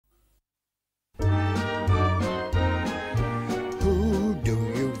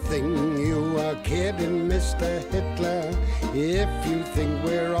Mr. Hitler, if you think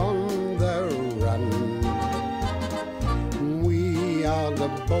we're on the run. We are the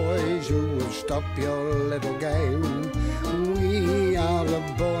boys who will stop your little game. We are the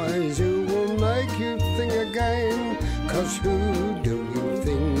boys who will make you think again. 'Cause who do you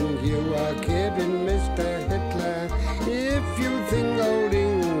think you are kidding, Mr. Hitler, if you think old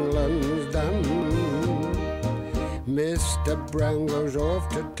England's done? Mr. Brown goes off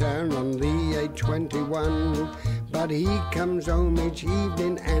to town on the A21, but he comes home each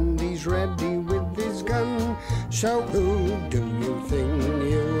evening and he's ready with his gun. So who do you think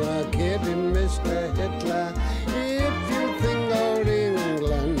you are kidding, Mr. Hitler, if you think old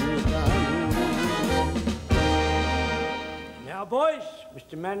England's done? Now, boys,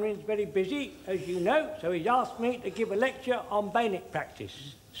 Mr. Mandarin's very busy, as you know, so he's asked me to give a lecture on bayonet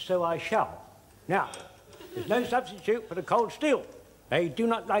practice, so I shall. Now, there's no substitute for the cold steel. They do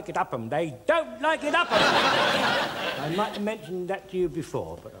not like it up 'em. They don't like it up 'em. I might have mentioned that to you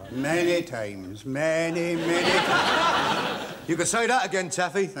before, but... Many times, many times. You can say that again,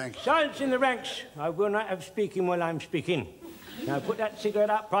 Taffy. Thank you. Silence in the ranks. I will not have speaking while I'm speaking. Now, put that cigarette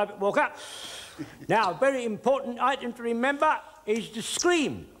up, Private Walker. Now, a very important item to remember is the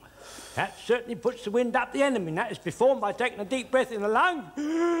scream. That certainly puts the wind up the enemy. That is performed by taking a deep breath in the lung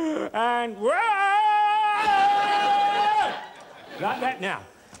and... like that now.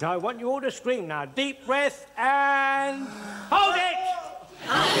 Now, I want you all to scream now. Deep breath and... hold it!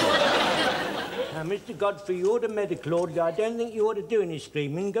 Now, Mr. Godfrey, you're the medical auditor. I don't think you ought to do any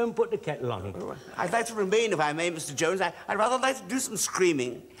screaming. Go and put the kettle on. I'd like to remain, if I may, Mr. Jones. I'd rather like to do some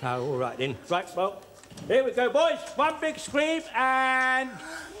screaming. Oh, all right, then. Right, well, here we go, boys. One big scream and...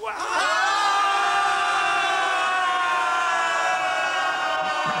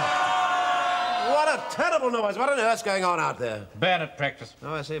 What a terrible noise. What on earth's going on out there? Bayonet practice.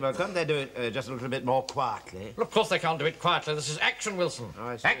 Oh, I see. Well, couldn't they do it just a little bit more quietly? Well, of course they can't do it quietly. This is action, Wilson. Oh,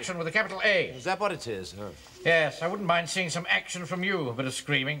 I see. Action with a capital A. Is that what it is? Oh. Yes, I wouldn't mind seeing some action from you, a bit of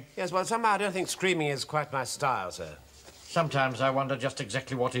screaming. Yes, well, somehow I don't think screaming is quite my style, sir. Sometimes I wonder just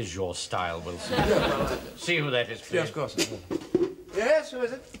exactly what is your style, Wilson. See who that is, please. Yes, of course. Yes, who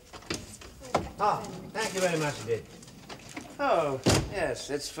is it? Ah, thank you very much indeed. Oh, yes,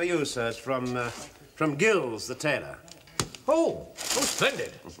 it's for you, sir. It's from Gills, the tailor. Oh,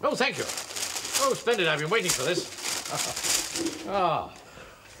 splendid. Oh, thank you. Oh, splendid. I've been waiting for this. Ah.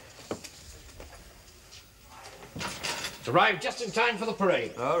 It's arrived just in time for the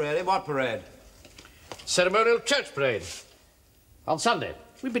parade. Oh, really? What parade? Ceremonial church parade. On Sunday.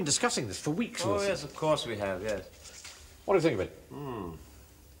 We've been discussing this for weeks, Oh, Wilson. yes, of course we have, yes. What do you think of it?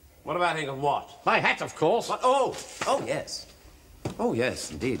 What do I think of what? My hat, of course. What? Oh, yes. Oh,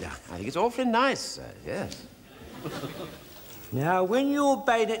 yes, indeed. I think it's awfully nice, sir, yes. Now, when you're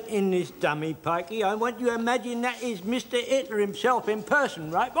bayonet in this dummy, Pikey, I want you to imagine that is Mr. Hitler himself in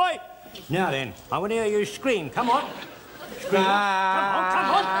person, right, boy? Now then, I want to hear you scream. Come on. Scream.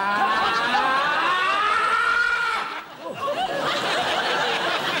 Come on.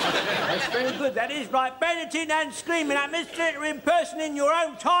 That's very good. That is right. Bayoneting and screaming at Mr. Hitler in person in your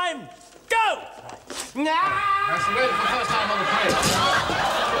own time. Go! That's the for the first time on the parade.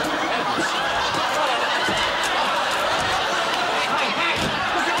 My hat!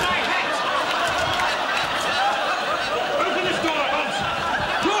 Look at my hat! Open this door at once!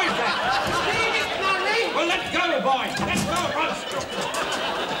 Who is that? Steve, Murray! Well, let's go, boys! Let's go at once!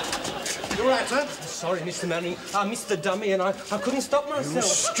 You all right, sir? Sorry, Mr. Manning. I missed the dummy and I couldn't stop myself.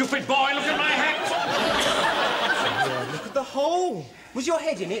 Stupid boy, look at my hat! Look at the hole. Was your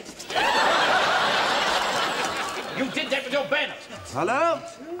head in it? You did that with your bayonet. Hello?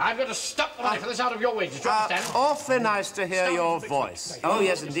 I'm going to stop the money for this out of your wages. Do you understand? Awfully nice to hear your voice. Oh,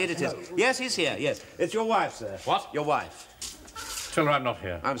 yes, indeed it is. Yes, he's here, yes. It's your wife, sir. What? Your wife. Tell her I'm not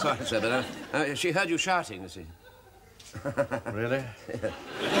here. I'm sorry, sir, but she heard you shouting, you see. Really?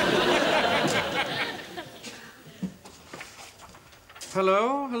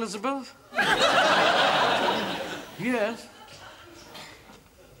 Hello, Elizabeth? Yes?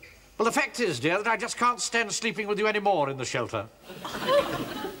 Well, the fact is, dear, that I just can't stand sleeping with you any more in the shelter.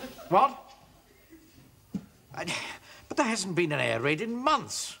 What? But there hasn't been an air raid in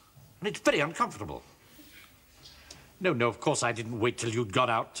months, and it's very uncomfortable. No, of course I didn't wait till you'd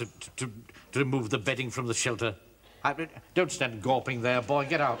gone out to remove the bedding from the shelter. Don't stand gawping there, boy.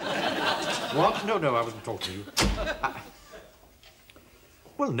 Get out. What? No, I wasn't talking to you.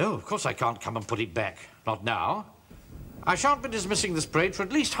 Well, no, of course I can't come and put it back. Not now. I shan't be dismissing this parade for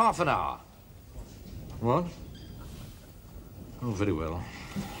at least half an hour. What? Oh, very well.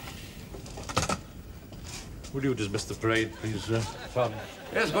 Will you dismiss the parade, please, Father?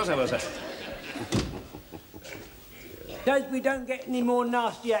 Yes, of course I will, sir. So as we don't get any more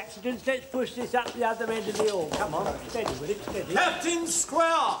nasty accidents, let's push this up the other end of the hall. Come on, steady with it, steady. Captain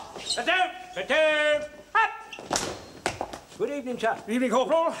Square! Platoon! Up! Good evening, sir. Good evening,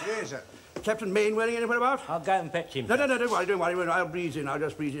 Corporal. Yes, sir. Captain Mainwaring anywhere about? I'll go and fetch him. No, don't worry. I'll breeze in. I'll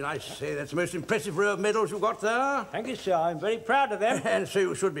just breeze in. I say, that's the most impressive row of medals you've got there. Thank you, sir. I'm very proud of them. And so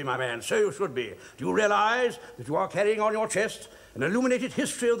you should be, my man, so you should be. Do you realise that you are carrying on your chest an illuminated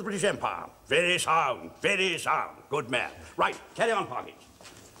history of the British Empire? Very sound, very sound. Good man. Right, carry on, Parky.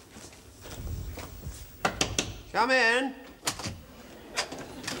 Come in.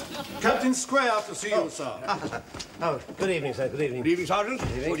 Captain Square to see you, sir. Oh, good evening, sir. Good evening. Good evening, Sergeant. Good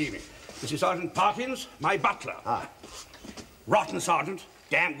evening. Good evening. This is Sergeant Parkins, my butler. Rotten sergeant,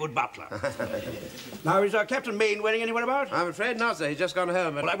 damn good butler. Now, is Captain Mainwaring anywhere about? I'm afraid not, sir. He's just gone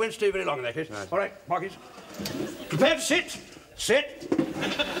home. But... Well, I won't stay very long in that case. Right. All right, Parkins. Prepare to sit. Sit.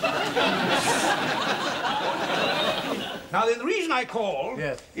 Now, then, the reason I called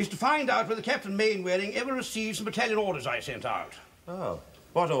is to find out whether Captain Mainwaring ever received some battalion orders I sent out. Oh,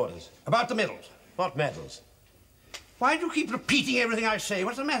 what orders? About the medals. What medals? Why do you keep repeating everything I say?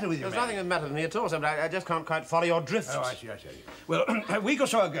 What's the matter with you, There's man? nothing the matter with me at all, sir, but I just can't quite follow your drift. Oh, I see. Well, a week or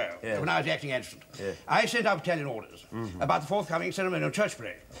so ago, when I was the acting adjutant, I sent out battalion orders about the forthcoming ceremonial church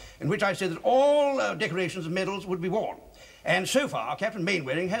parade, in which I said that all decorations and medals would be worn. And so far, Captain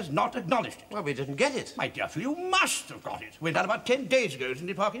Mainwaring has not acknowledged it. Well, we didn't get it. My dear fellow, you must have got it. Went out about 10 days ago, didn't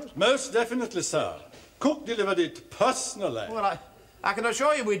it, Parkins? Most definitely, sir. Cook delivered it personally. Well, I can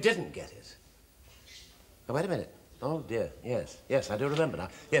assure you we didn't get it. Oh, wait a minute. Oh, dear, yes, I do remember now.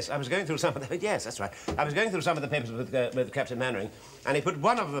 Yes, I was going through some of the... Yes, that's right. I was going through some of the papers with Captain Mainwaring, and he put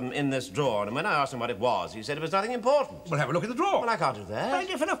one of them in this drawer, and when I asked him what it was, he said it was nothing important. Well, have a look in the drawer. Well, I can't do that. My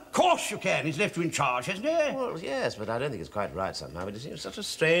dear fellow, of course you can. He's left you in charge, hasn't he? Well, yes, but I don't think it's quite right somehow. It seems such a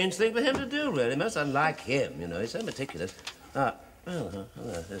strange thing for him to do, really. Most unlike him, you know. He's so meticulous. There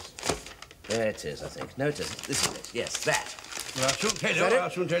it is, I think. No, it isn't. This is it. Yes, that. Well, I'll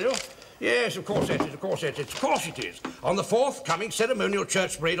soon tell you. Yes, of course it is, of course it is. On the forthcoming ceremonial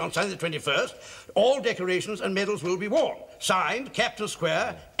church parade on Sunday the 21st, all decorations and medals will be worn. Signed, Captain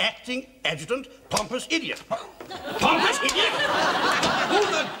Square, Acting Adjutant, Pompous Idiot. Pompous Idiot? Who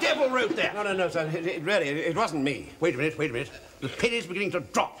the devil wrote that? No, sir. It wasn't me. Wait a minute. The penny's beginning to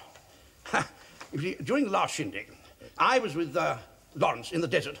drop. You see, during the last shindig, I was with Lawrence in the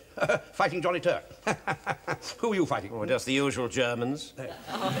desert, fighting Johnny Turk. Who were you fighting? Oh, just the usual Germans.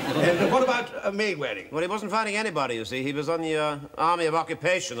 And what about Mainwaring? Well, he wasn't fighting anybody, you see. He was on the Army of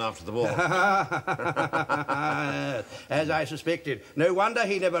Occupation after the war. As I suspected. No wonder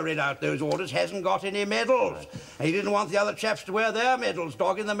he never read out those orders, hasn't got any medals. He didn't want the other chaps to wear their medals,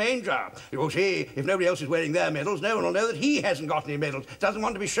 dog in the manger. You see, if nobody else is wearing their medals, no one will know that he hasn't got any medals. Doesn't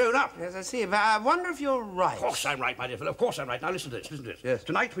want to be shown up. Yes, I see, but I wonder if you're right. Of course I'm right, my dear fellow, of course I'm right. Now listen to this. Yes.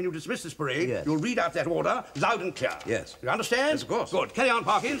 Tonight, when you dismiss this parade, you'll read out that order loud and clear. Yes. You understand? Yes, of course. Good. Carry on,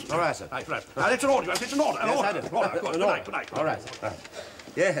 Parkins. All right, sir. Right. Now, that's an order. It's an order. Yes, I do. Good. Tonight. All right.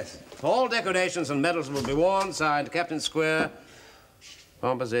 Yes. All decorations and medals will be worn. Signed, Captain Square,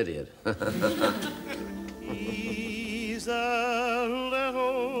 Pompous Idiot. He's a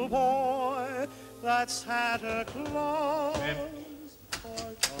little boy that Santa Claus.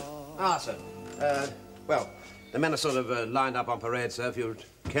 Ah, sir. Well, the men are sort of lined up on parade, sir, if you'd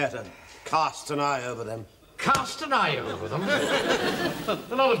care to cast an eye over them. Cast an eye over them?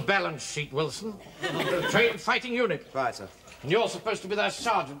 They're not a balance sheet, Wilson. They're a trained fighting unit. Right, sir. And you're supposed to be their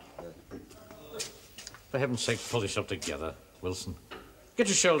sergeant. For heaven's sake, pull yourself together, Wilson. Get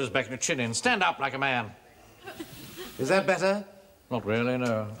your shoulders back and your chin in. Stand up like a man. Is that better? Not really,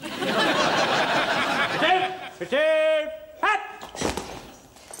 no. Platoon! Up!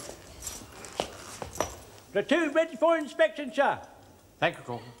 Platoon ready for inspection, sir. Thank you,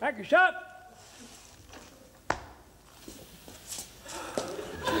 Corporal. Thank you, sir.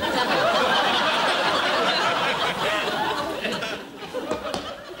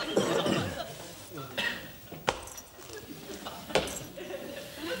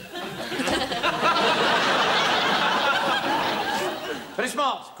 Very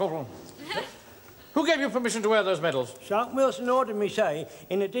smart, Corporal. Who gave you permission to wear those medals? Sergeant Wilson ordered me, say.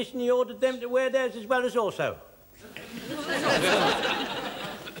 In addition, he ordered them to wear theirs as well as also.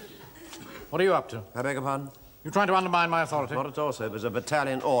 What are you up to? I beg your pardon? You trying to undermine my authority? Not at all, sir. It was a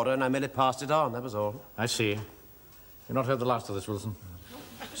battalion order, and I merely passed it on. That was all. I see. You've not heard the last of this, Wilson.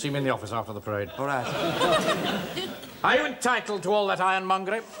 See me in the office after the parade. All right. Are you entitled to all that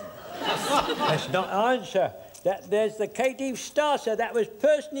ironmongery? That's not iron, sir. There's the Khedive Star, sir. That was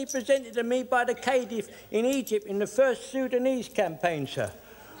personally presented to me by the Khedive in Egypt in the first Sudanese campaign, sir.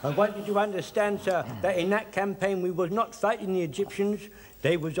 I want you to understand, sir, that in that campaign we was not fighting the Egyptians.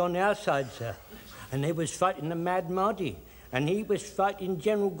 They was on our side, sir. And they was fighting the Mad Mahdi. And he was fighting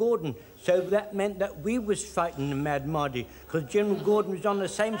General Gordon. So that meant that we was fighting the Mad Mahdi, because General Gordon was on the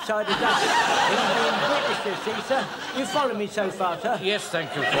same side as us. He was being British, you see, sir. You follow me so far, sir? Yes,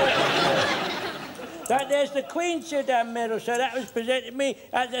 thank you, That there's the Queen Sudan medal, sir. That was presented me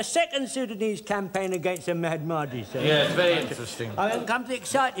at the second Sudanese campaign against the Mad Mahdi, sir. Yes, very interesting. I haven't come to the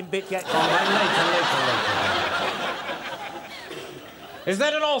exciting bit yet, sir. Later. Is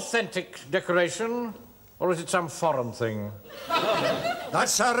that an authentic decoration, or is it some foreign thing? That,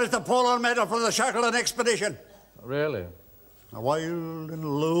 sir, is the Polar Medal for the Shackleton expedition. Really? A wild and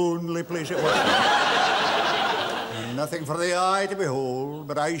lonely place it was. Nothing for the eye to behold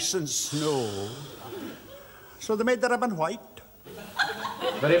but ice and snow. So they made the ribbon white.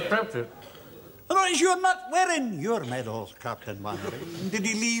 Very appropriate. Otherwise, you're not wearing your medals, Captain Mannering. Did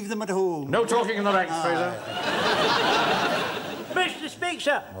you leave them at home? No talking in the ranks, Fraser. Mr.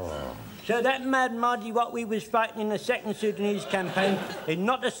 Speaker, oh. So that Mad Mahdi what we was fighting in the second Sudanese campaign is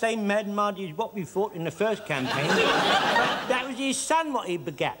not the same Mad Mahdi as what we fought in the first campaign. But that was his son what he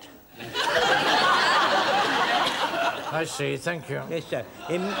begat. I see, thank you. Yes, sir.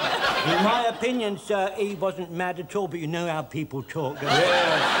 In my opinion, sir, he wasn't mad at all, but you know how people talk, don't you?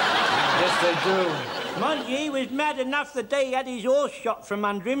 Yes, they do. Mind you, he was mad enough the day he had his horse shot from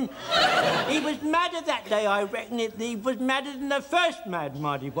under him. He was madder that day, I reckon. He was madder than the first Mad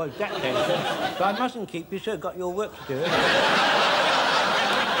Mahdi was that day, sir. But I mustn't keep you, sir. Got your work to do.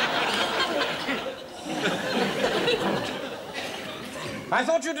 I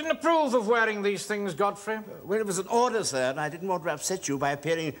thought you didn't approve of wearing these things, Godfrey. Well, it was an order, sir, and I didn't want to upset you by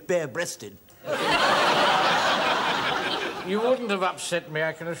appearing bare-breasted. You wouldn't have upset me,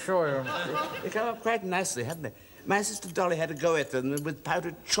 I can assure you. They come up quite nicely, haven't they? My sister Dolly had to go at them with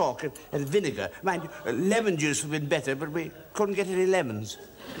powdered chalk and vinegar. Mind you, lemon juice would have been better, but we couldn't get any lemons.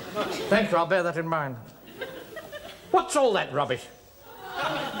 Thank you, I'll bear that in mind. What's all that rubbish?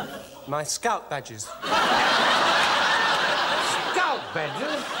 My scout badges. Scout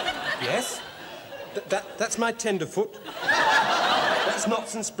badges? Yes. That's my tenderfoot. That's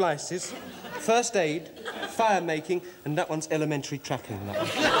knots and splices. First aid, fire making, and that one's elementary tracking.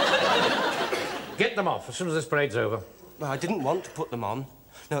 Get them off as soon as this parade's over. Well, I didn't want to put them on.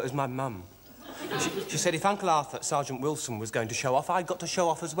 No, it was my mum. She said if Uncle Arthur, Sergeant Wilson, was going to show off, I'd got to show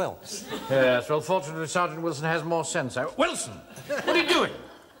off as well. Yes, well, fortunately, Sergeant Wilson has more sense. Wilson, what are you doing?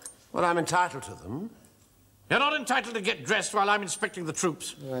 Well, I'm entitled to them. You're not entitled to get dressed while I'm inspecting the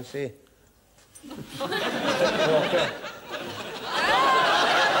troops. Oh, I see.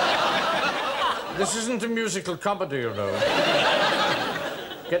 This isn't a musical comedy, you know.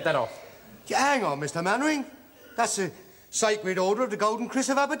 Get that off. Hang on, Mr. Mannering. That's a sacred order of the Golden Chris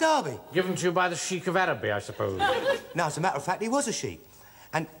of Abu Dhabi. Given to you by the Sheikh of Araby, I suppose. No, as a matter of fact, he was a sheikh.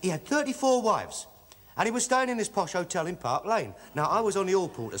 And he had 34 wives. And he was staying in this posh hotel in Park Lane. Now, I was on the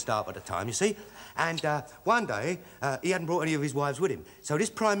all-porter staff at the time, you see. And one day, he hadn't brought any of his wives with him. So this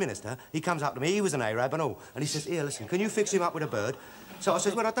Prime Minister, he comes up to me, he was an Arab and all, and he says, here, listen, can you fix him up with a bird? So I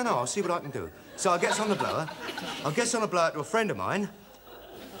says, well, I don't know, I'll see what I can do. So I gets on the blower to a friend of mine,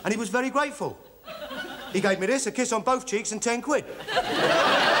 and he was very grateful. He gave me this, a kiss on both cheeks and 10 quid.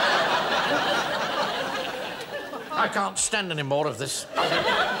 I can't stand any more of this.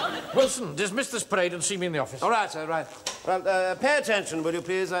 Wilson, dismiss this parade and see me in the office. All right, sir, right. Well, pay attention, will you,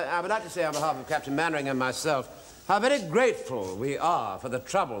 please? I would like to say on behalf of Captain Mannering and myself how very grateful we are for the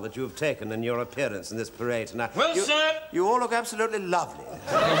trouble that you have taken in your appearance in this parade tonight. Wilson! You all look absolutely lovely.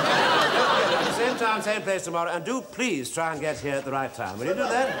 At the same time, same place tomorrow, and do please try and get here at the right time. Will you do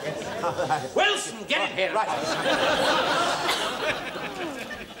that? Wilson, get in here! Right.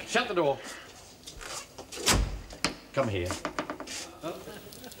 Shut the door. Come here.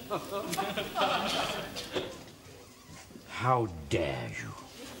 How dare you?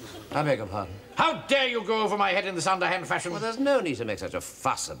 I beg your pardon. How dare you go over my head in this underhand fashion? Well, there's no need to make such a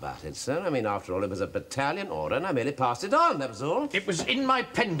fuss about it, sir. I mean, after all, it was a battalion order, and I merely passed it on, that was all. It was in my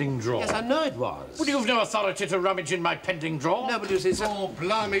pending drawer. Yes, I know it was. Well, you've no authority to rummage in my pending drawer. No, but you see, sir... Oh,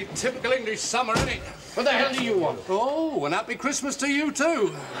 blimey, typical English summer, isn't it? What the hell do you want? Oh, and happy Christmas to you,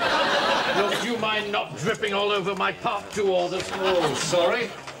 too. Look, do you mind not dripping all over my Part 2 orders? Oh,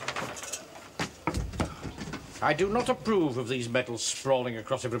 sorry. I do not approve of these medals sprawling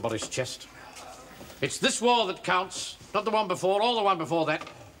across everybody's chest. It's this war that counts, not the one before or the one before that.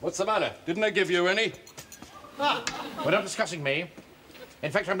 What's the matter? Didn't they give you any? We're not discussing me.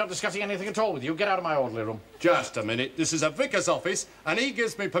 In fact, I'm not discussing anything at all with you. Get out of my orderly room. Just a minute. This is a vicar's office, and he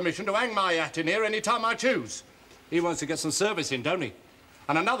gives me permission to hang my hat in here any time I choose. He wants to get some service in, don't he?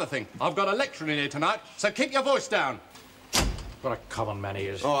 And another thing, I've got a lecture in here tonight, so keep your voice down. What a common man he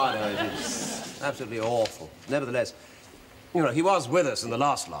is. Oh, I know, it's absolutely awful. Nevertheless, you know, he was with us in the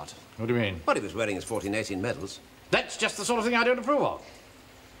last lot. What do you mean? Well, he was wearing his 1418 medals. That's just the sort of thing I don't approve of.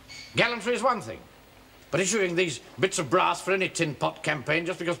 Gallantry is one thing, but issuing these bits of brass for any tin pot campaign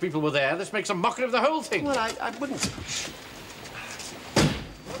just because people were there, this makes a mockery of the whole thing. Well, I wouldn't...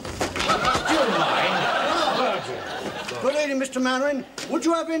 Do you mind? Virgil. Good evening, Mr. Mannering. Would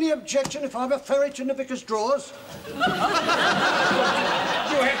you have any objection if I have a ferret in the vicar's drawers? Do you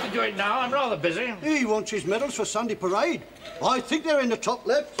have to do it now? I'm rather busy. He wants his medals for Sunday parade. I think they're in the top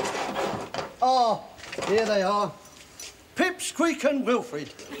left. Ah, here they are. Pip, Squeak and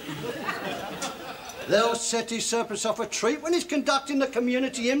Wilfrid. They'll set his surplice off a treat when he's conducting the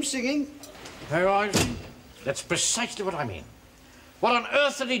community hymn singing. Very right. That's precisely what I mean. What on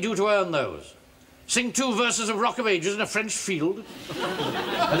earth did he do to earn those? Sing 2 verses of Rock of Ages in a French field?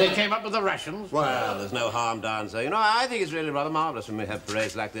 And they came up with the rations? Well, there's no harm done, sir. You know, I think it's really rather marvellous when we have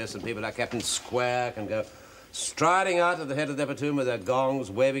parades like this and people like Captain Square can go striding out at the head of their platoon with their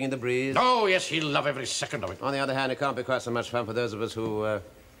gongs waving in the breeze. Oh, yes, he'll love every second of it. On the other hand, it can't be quite so much fun for those of us who,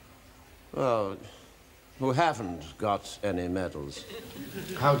 well, who haven't got any medals.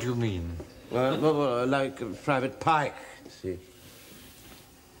 How do you mean? Well, like Private Pike, see.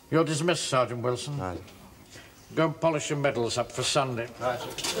 You're dismissed, Sergeant Wilson. Right. Go and polish your medals up for Sunday. Right.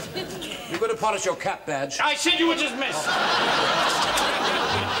 You've got to polish your cap badge. I said you were dismissed!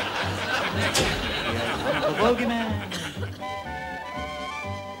 The bogeyman.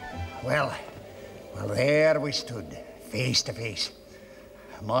 Well, there we stood, face to face.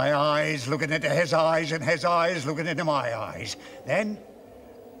 My eyes looking into his eyes and his eyes looking into my eyes. Then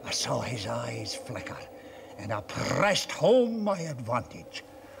I saw his eyes flicker and I pressed home my advantage.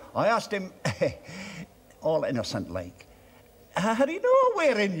 I asked him, all innocent like, how do you know I'm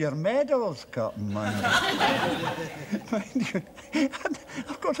wearing your medals, Captain Mind you,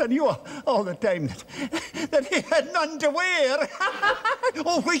 of course I knew all the time that he had none to wear.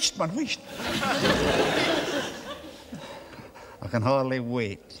 Oh, whisht, man, whisht. I can hardly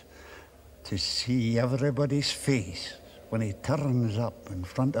wait to see everybody's face when he turns up in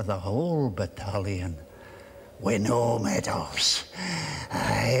front of the whole battalion with no medals.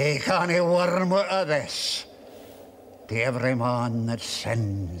 I can't worm out of this. To every man that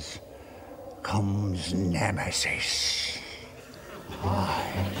sins comes nemesis.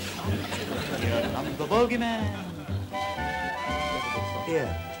 Aye. I'm the bogeyman.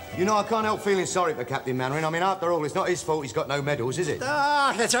 Yeah. You know, I can't help feeling sorry for Captain Mannering. I mean, after all, it's not his fault he's got no medals, is it?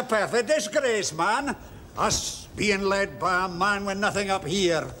 Ah, it's a perfect disgrace, man. Us being led by a man with nothing up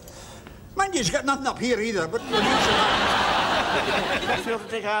here. Mind you, he's got nothing up here either, but... Perhaps we ought to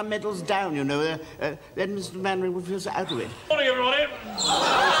take our medals down, you know. Then Mr. Mannering would feel so out of it. Morning, everybody.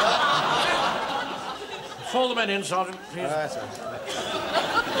 Fall the men in, Sergeant, please.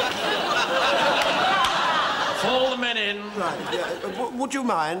 Fall the men in. Right, yeah. Would you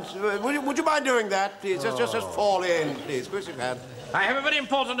mind? Would you mind doing that, please? Just fall in, please. Quick as you can. I have a very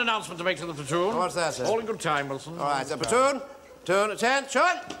important announcement to make to the platoon. What's that, sir? All in good time, Wilson. All right, sir. Platoon, attention.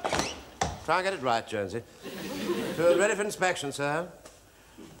 Try and get it right, Jonesy. Platoon ready for inspection, sir.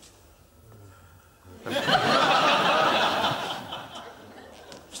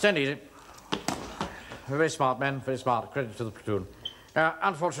 Stand easy. Very smart, men, very smart. Credit to the platoon.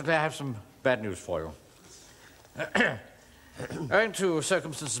 Unfortunately, I have some bad news for you. Owing to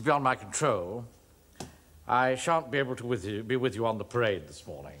circumstances beyond my control, I shan't be able to be with you on the parade this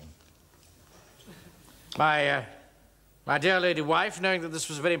morning. My dear lady wife, knowing that this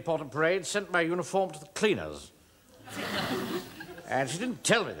was a very important parade, sent my uniform to the cleaners. And she didn't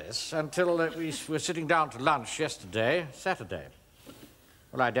tell me this until we were sitting down to lunch yesterday, Saturday.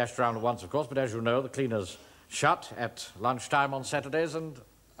 Well, I dashed around at once, of course, but as you know, the cleaners shut at lunchtime on Saturdays, and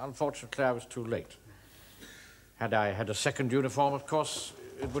unfortunately I was too late. Had I had a second uniform, of course,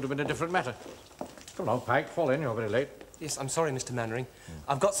 it would have been a different matter. Come on, Pike, fall in, you're very late. Yes, I'm sorry, Mr. Mannering.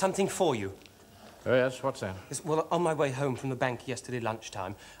 I've got something for you. Oh, yes, what's that? Yes, well, on my way home from the bank yesterday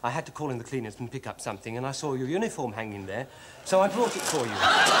lunchtime, I had to call in the cleaners and pick up something, and I saw your uniform hanging there, so I brought it for you.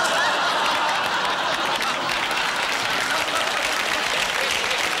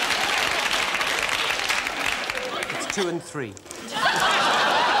 It's 2 and 3.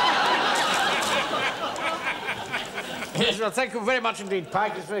 Yes, well, thank you very much indeed,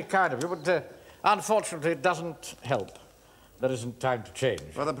 Pike. It's very kind of you, but unfortunately it doesn't help. There isn't time to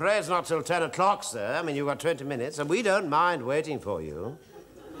change. Well, the parade's not till 10 o'clock, sir. I mean, you've got 20 minutes, and we don't mind waiting for you.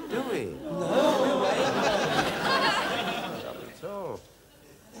 Do we? No. Not at all.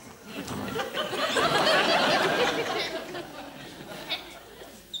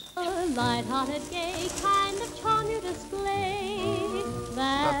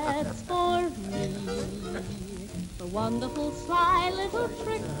 wonderful, sly little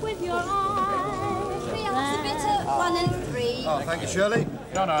trick with your eyes. 3 ounces of bitter, 1 and 3. Oh, thank you, Shirley.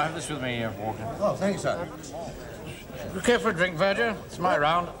 No, have this with me, Walker. Oh, thank you, sir. You care for a drink, Verger? It's my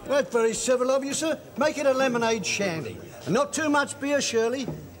round. That's very civil of you, sir. Make it a lemonade shandy. And not too much beer, Shirley.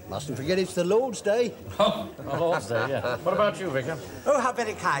 Mustn't forget it's the Lord's Day. Oh, the Lord's Day, yeah. What about you, Vicar? Oh, how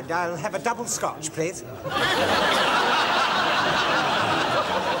very kind. I'll have a double scotch, please.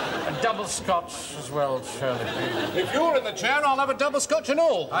 A double scotch as well, Shirley, please. If you're in the chair, I'll have a double scotch and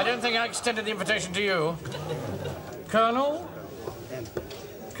all. I don't think I extended the invitation to you. Colonel?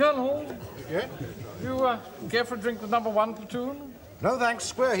 Colonel? Yeah? You care for a drink with #1 platoon? No, thanks.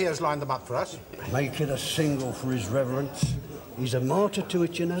 Square here's lined them up for us. Make it a single for his reverence. He's a martyr to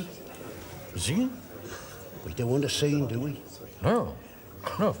it, you know. Is he? We don't want a scene, do we? No.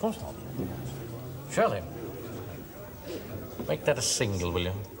 No, of course not. Shirley, make that a single, will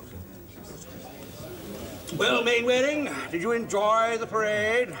you? Well, Mainwaring, did you enjoy the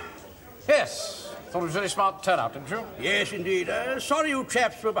parade? Yes. Thought it was a very smart turnout, didn't you? Yes, indeed. Sorry you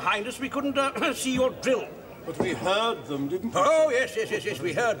chaps were behind us. We couldn't see your drill. But we heard them, didn't we? Oh, yes,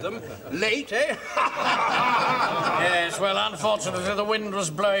 we heard them. Late, eh? Yes, well, unfortunately, the wind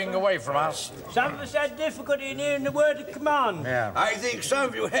was blowing away from us. Some of us had difficulty in hearing the word of command. Yeah. I think some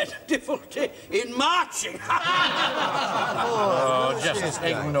of you had difficulty in marching. Oh, just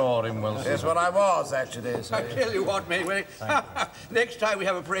ignore him, Wilson. Yes, well, I was, actually. So. I tell you what, Mainwaring. Next time we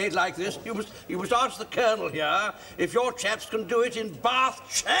have a parade like this, you must ask the Colonel here if your chaps can do it in bath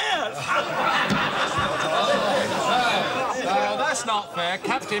chairs. Oh, that's not fair.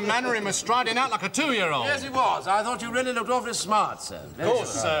 Captain Mannering was striding out like a 2-year-old. Yes, he was. I thought you really looked awfully smart, sir. Of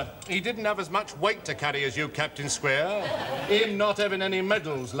course, he didn't have as much weight to carry as you, Captain Square. Him not having any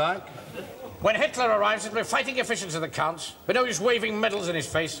medals, like. When Hitler arrives, it'll be fighting efficiency that counts. We no use waving medals in his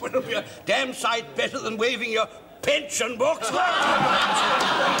face. Well, it'll be a damn sight better than waving your pension books. My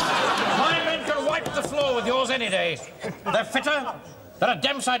men can wipe the floor with yours any day. They're fitter, they're a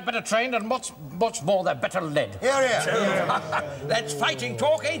damn sight better trained, and what's more, they're better led. Here. That's fighting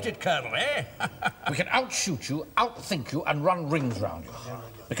talk, ain't it, Colonel, eh? We can outshoot you, outthink you, and run rings round you.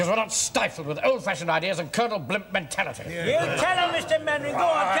 Because we're not stifled with old-fashioned ideas and Colonel Blimp mentality. You tell him, Mr. Mannering. Go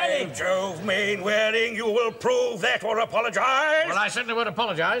on, tell him. Jove, Mainwaring, you will prove that or apologise? Well, I certainly won't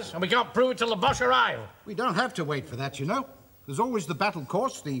apologise, and we can't prove it till the Boche arrive. We don't have to wait for that, you know. There's always the battle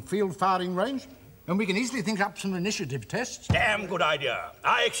course, the field firing range, and we can easily think up some initiative tests. Damn good idea.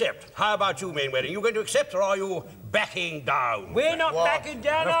 I accept. How about you, Mainwaring? You going to accept, or are you backing down? We're not backing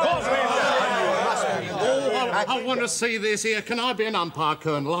down. Of course we Oh, I want to see this here. Can I be an umpire,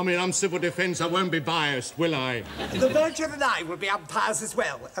 Colonel? I mean, I'm civil defence. I won't be biased, will I? The Verger and I will be umpires as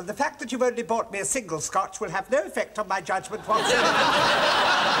well. And the fact that you've only bought me a single scotch will have no effect on my judgment whatsoever.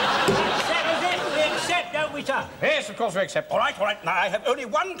 We accept, don't we, sir? Yes, of course we accept. All right. Now, I have only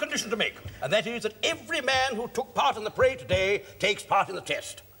one condition to make, and that is that every man who took part in the parade today takes part in the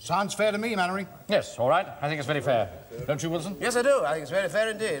test. Sounds fair to me, Mannering. Yes, all right. I think it's very fair. Don't you, Wilson? Yes, I do. I think it's very fair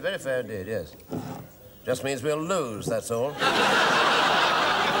indeed. Very fair indeed, yes. Just means we'll lose, that's all.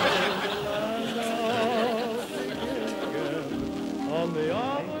 On the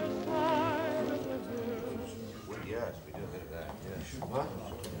other Yes, we do a bit of that,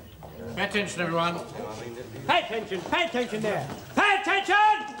 yes. Pay attention, everyone. Pay attention there. Pay attention!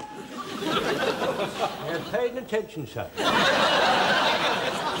 You're paying attention, sir.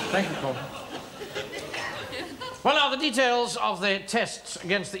 Thank you, Colonel. Well, now, the details of the tests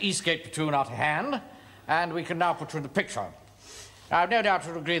against the Eastgate platoon are to hand, and we can now put you in the picture. I've no doubt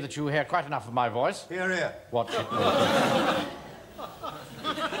you'll agree that you hear quite enough of my voice. Here. What?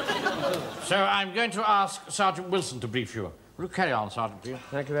 So I'm going to ask Sergeant Wilson to brief you. Will you carry on, Sergeant, please?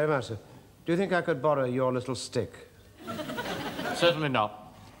 Thank you very much, sir. Do you think I could borrow your little stick? Certainly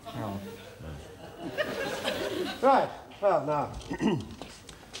not. No. Right. Well, now,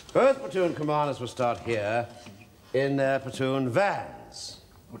 both platoon commanders will start here in their platoon vans.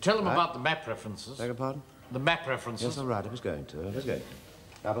 Well, tell them about the map references. Beg your pardon? The map references. Yes, all right, I was going to.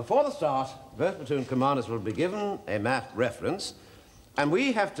 Now, before the start, both platoon commanders will be given a map reference, and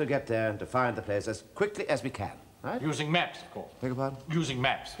we have to get there and to find the place as quickly as we can, right? Using maps, of course. Beg your pardon? Using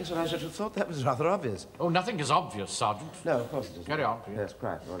maps. Yes, well, I should have thought that was rather obvious. Oh, nothing is obvious, Sergeant. No, of course it isn't. Carry on, please. Yes,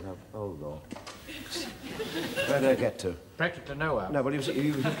 quite. Well, oh, Lord. Where did I get to? Practically nowhere. No, well, you keep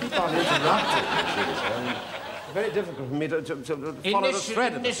on interrupting. It's very difficult for me to follow the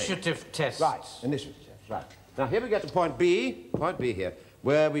thread of the thing. Initiative tests. Right, initiative tests, right. Now, here we get to point B here,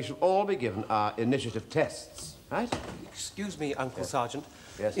 where we shall all be given our initiative tests, right? Excuse me, Uncle Sergeant.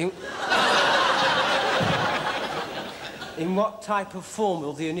 Yes. In what type of form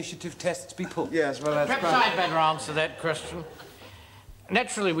will the initiative tests be put? Yes, well, that's Perhaps I'd better answer that question.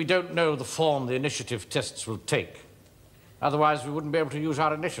 Naturally, we don't know the form the initiative tests will take. Otherwise, we wouldn't be able to use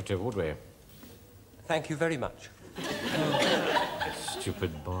our initiative, would we? Thank you very much.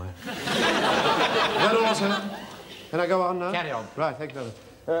 Stupid boy. Well, also, can I go on now? Carry on. Right, thank you very much.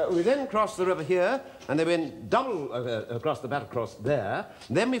 We then crossed the river here, and they went double across the battle cross there.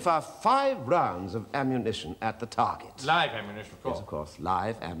 Then we fired 5 rounds of ammunition at the target. Live ammunition, of course. Yes, of course,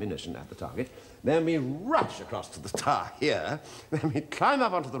 live ammunition at the target. Then we rush across to the tower here. Then we climb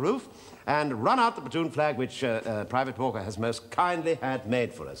up onto the roof and run out the platoon flag, which Private Walker has most kindly had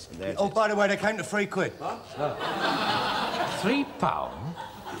made for us. Oh, by the way, they came to £3. What? £3?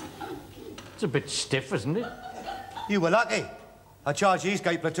 It's a bit stiff, isn't it? You were lucky. I charged the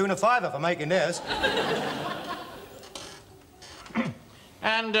Eastgate platoon a £5 for making theirs.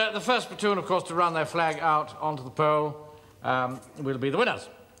 And the first platoon, of course, to run their flag out onto the pole will be the winners.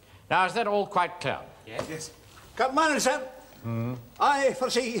 Now, is that all quite clear? Yes. Captain Manager, I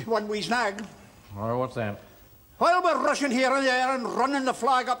foresee one wee snag. Oh, what's that? While we're rushing here and there and running the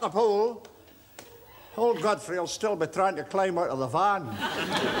flag up the pole, old Godfrey will still be trying to climb out of the van.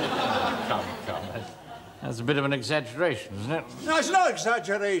 Come. That's a bit of an exaggeration, isn't it? No, it's no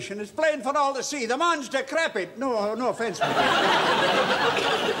exaggeration. It's plain for all to see. The man's decrepit. No offence. I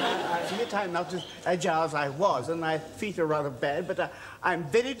see a time not as agile as I was, and my feet are rather bad, but I'm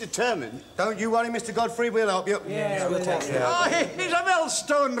very determined. Don't you worry, Mr. Godfrey. We'll help you. Yeah, we'll take it. Oh, he's a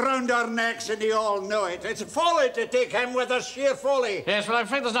millstone round our necks, and you all know it. It's folly to take him with us, sheer folly. Yes, well, I'm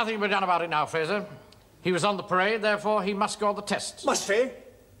afraid there's nothing to be done about it now, Fraser. He was on the parade, therefore he must go on the tests. Must he?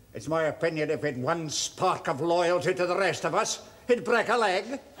 It's my opinion if he'd one spark of loyalty to the rest of us, he'd break a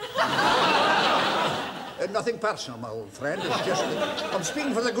leg. Nothing personal, my old friend. It's just I'm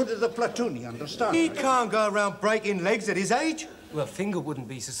speaking for the good of the platoon, you understand? He can't go around breaking legs at his age. Well, Finger wouldn't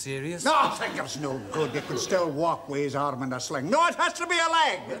be so serious. No, Finger's no good. He could still walk with his arm in a sling. No, it has to be a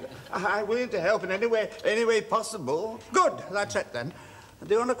leg. I'm willing to help in any way possible. Good, that's it then.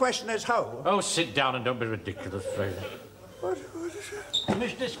 The only question is how. Oh, sit down and don't be ridiculous, Fraser. What is it?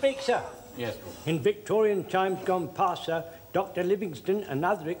 Mr. Speaker, sir. Yes. In Victorian times gone past, sir, Dr. Livingstone and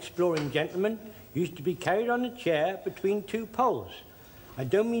other exploring gentlemen used to be carried on a chair between 2 poles. I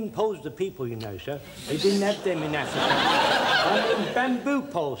don't mean poles of the people, you know, sir. They didn't have them in Africa. I mean bamboo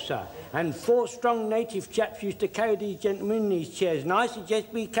poles, sir. And 4 strong native chaps used to carry these gentlemen in these chairs, and I suggest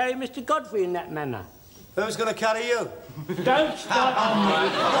we carry Mr. Godfrey in that manner. Who's going to carry you? Don't start on me.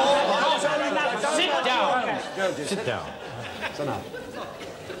 Sit down. Sit down. So now.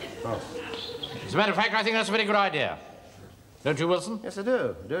 As a matter of fact, I think that's a very good idea. Don't you, Wilson? Yes, I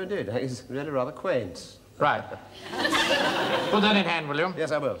do. I do indeed. It's really rather quaint. Right. Put that in hand, will you?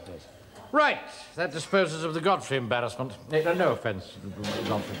 Yes, I will. Yes. Right. That disposes of the Godfrey embarrassment. No offence,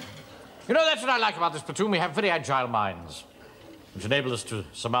 Godfrey. You know, that's what I like about this platoon. We have very agile minds, which enable us to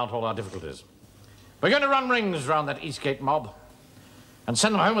surmount all our difficulties. We're going to run rings around that Eastgate mob and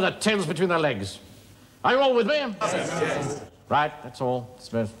send them home with their tails between their legs. Are you all with me? Yes. Right, that's all.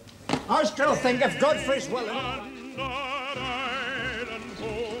 Smith. I still think if Godfrey's willing...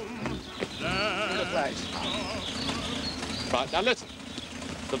 Right, now listen.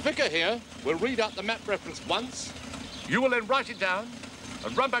 The vicar here will read out the map reference once. You will then write it down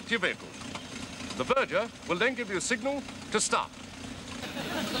and run back to your vehicle. The verger will then give you a signal to stop.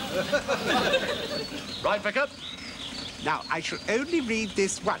 Right, vicar? Now, I shall only read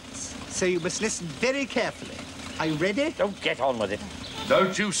this once, so you must listen very carefully. Are you ready? Don't get on with it.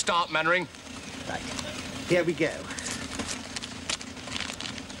 Don't you start, Mannering. Right. Here we go.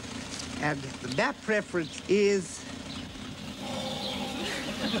 And the map reference is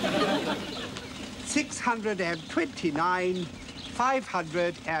 629,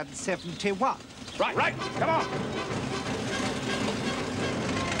 571. Right, come on.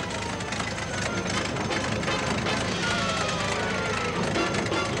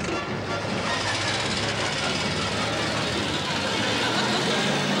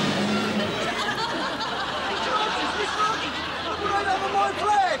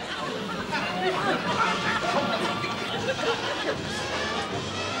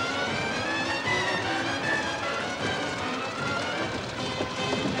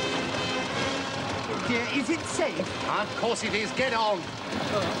 Is it safe? Of course it is. Get on.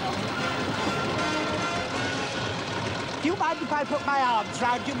 Do you mind if I put my arms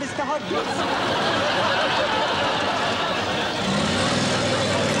round you, Mr. Hodges?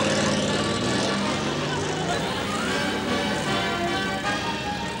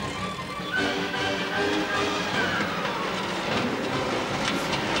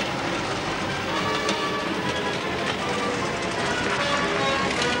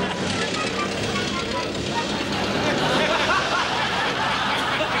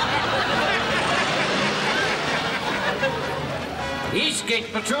 gate,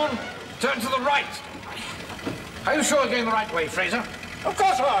 platoon. Turn to the right. Are you sure you're going the right way, Fraser? Of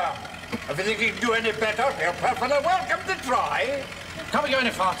course I am. If you think you can do any better, you're perfectly welcome to try. Can't we go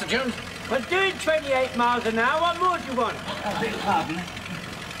any faster, Jones? We're doing 28 miles an hour. What more do you want? I beg your pardon.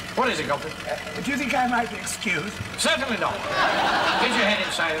 What is it, Godfrey? Do you think I might be excused? Certainly not. Get your head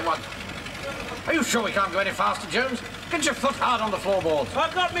inside at once. Are you sure we can't go any faster, Jones? Get your foot hard on the floorboards.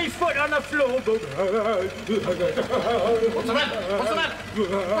 I've got my foot on the floorboard. What's the matter? What's the matter?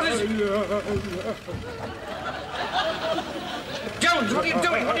 What is it? Jones, what are you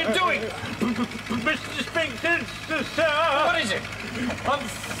doing? What are you doing? Mr. Spinks, sir. What is it? I'm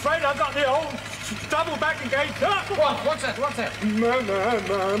afraid I've got the old double back again, sir. What? What's that? What's that? What?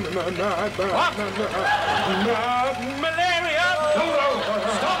 Malaria. No.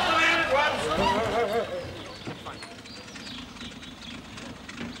 Stop the man at once.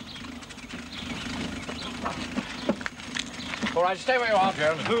 All right, stay where you are,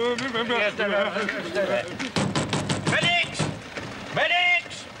 Jones. Yes, stay there. Medics!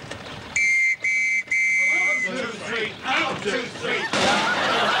 Medics! 1, 2, 3. Out, 2, 3.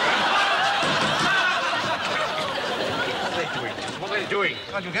 What are they doing?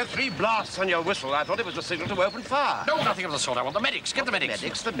 Well, you get 3 blasts on your whistle. I thought it was a signal to open fire. No, nothing of the sort. I want the medics. Get the medics.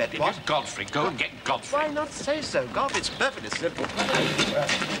 Medics? The medics? Get Godfrey. Go and get Godfrey. Why not say so, Gob? It's perfectly simple.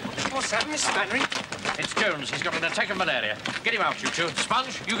 What's that, Mr. Stanley? It's Jones. He's got an attack of malaria. Get him out, you two.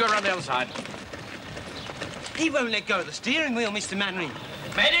 Sponge, you go around the other side. He won't let go of the steering wheel, Mr. Mannering.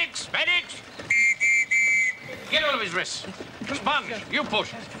 Medics! Medics! Get hold of his wrists. Sponge, you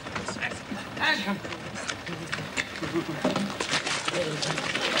push.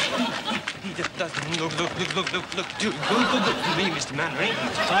 He just doesn't look too good for me, Mr. Mannering.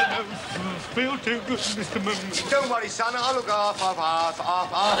 I don't feel too good, Mr. Mannering. Don't worry, son. I'll look after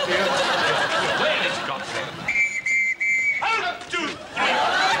you. Where is Godfrey?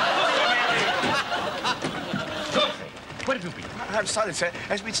 Godfrey, where have you been? I'm sorry, sir.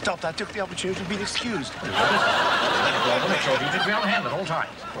 As we'd stopped, I took the opportunity to be excused. Make sure you did be on hand at all times.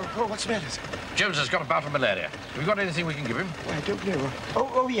 Oh, what's the matter, sir? Jones has got a bout of malaria. Have you got anything we can give him? I don't know.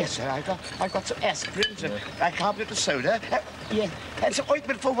 Oh, yes, sir. I've got some aspirins and bicarbonate of soda. Yeah, and some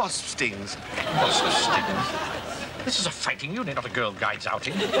ointment for wasp stings. Wasp stings? This is a fighting unit, not a Girl Guides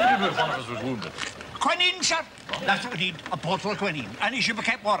outing. What would you do if one of us was wounded? Quinine, sir. That's what we need. A bottle of quinine. And he should be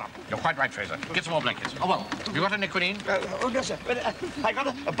kept warm. You're quite right, Fraser. Get some more blankets. Oh, well. Have you got any quinine? Oh, no, sir. But I got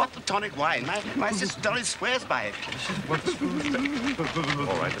a bottle of tonic wine. My sister Dolly swears by it. All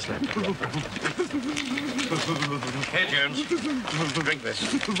right, let's let it. Here, Jones. Drink this.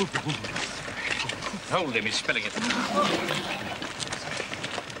 Hold him, he's spilling it.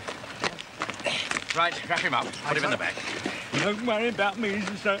 Right, wrap him up. Put him in the bag. Don't worry about me,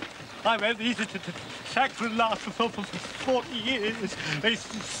 sir. I've had these attacks for the last 40 years. They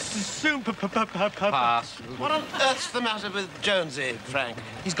soon pass. What on earth's the matter with Jonesy, Frank?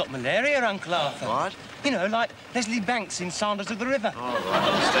 He's got malaria, Uncle Arthur. What? You know, like Leslie Banks in Sanders of the River. All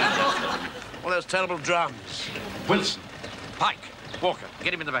right, all those terrible drums. Wilson, Pike, Walker,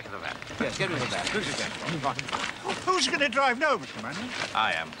 get him in the back of the van. Yes, get him in the back. Who's his back? Who's going to drive now, Mr. Manning?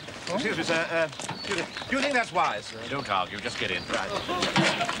 I am. Excuse me, sir. Do you think that's wise, sir? Don't argue, just get in. Right.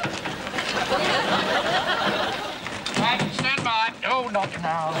 Pike, stand by. Oh, not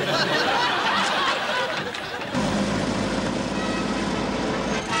now.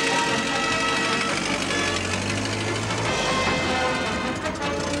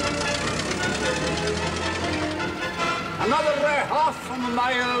 Another half a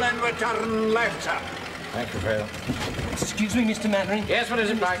mile and return left, sir. Thank you, Phil. Excuse me, Mr. Mannering. Yes, what is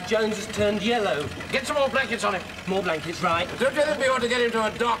it, Pike? Jones has turned yellow. Get some more blankets on him. More blankets, right. Don't you think we ought to get him to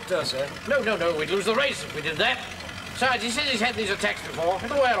a doctor, sir? No, we'd lose the race if we did that. Besides, he says he's had these attacks before.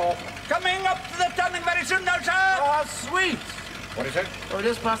 It'll wear off. Coming up to the turning very soon now, sir. Oh, sweet. What is it? Oh,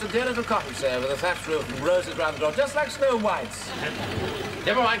 just past a dear little cottage, sir, with a thatched roof and roses round the door, just like Snow White's.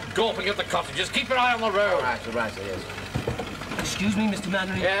 Never mind gawping at the cottages. Keep your eye on the road. All right, sir, yes. Excuse me, Mr.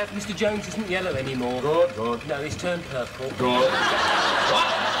 Mannering. Yes? Mr. Jones isn't yellow anymore. Good. No, he's turned purple. Good. What?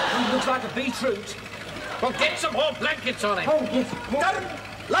 He looks like a beetroot. Well, get some more blankets on him. Oh, yes. Turn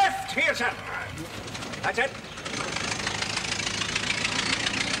left here, sir. That's it.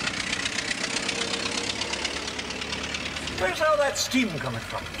 Where's all that steam coming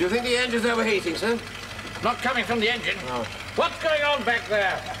from? Do you think the engine's overheating, sir? Not coming from the engine. Oh. What's going on back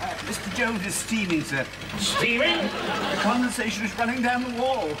there? Mr. Jones is steaming, sir. Steaming? The condensation is running down the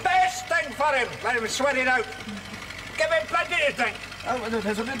wall. Best thing for him. Let him sweat it out. Give him plenty to drink. Oh, well,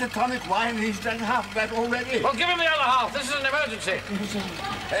 there's a bit of tonic wine and he's drank half of that already. Well, give him the other half. This is an emergency.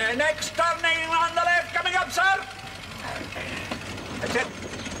 Next turning on the left, coming up, sir. That's it.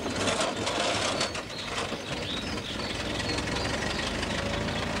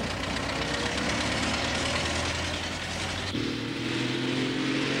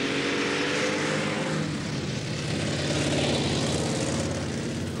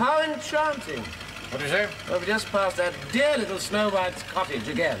 How enchanting. What do you say? Well, we just passed that dear little Snow White's cottage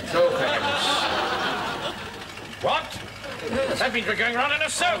again. So famous. What? Yes. That means we're going round in a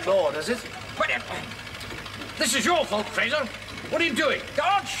circle. Oh, Lord, is it? This is your fault, Fraser. What are you doing?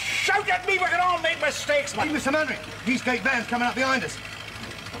 Don't shout at me, we can all make mistakes, man. Hey, Mr. Mannering, Eastgate van's coming up behind us.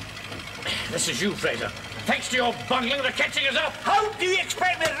 This is you, Fraser. Thanks to your bungling, they're catching us up. How do you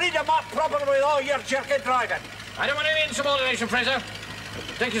expect me to read a map properly with all your jerky driving? I don't want any insubordination, Fraser.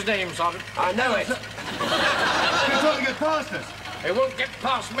 Take his name, Sergeant. I know it. You're trying to get past us. They won't get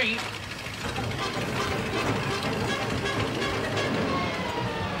past me.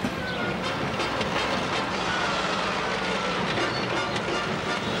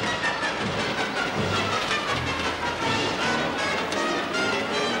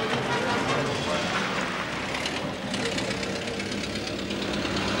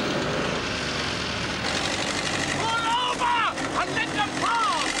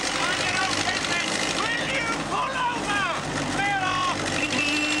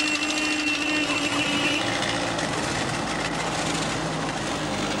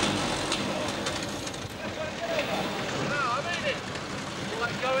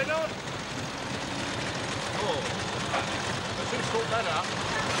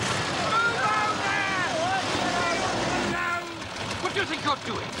 What do you think you're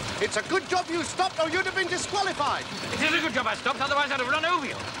doing? It's a good job you stopped or you'd have been disqualified. It is a good job I stopped, otherwise I'd have run over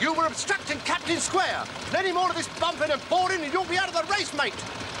you. You were obstructing Captain Square. Any more of this bumping and boarding and you'll be out of the race, mate.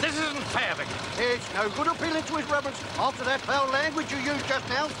 This isn't fair, Vicar. It's no good appealing to his reverence after that foul language you used just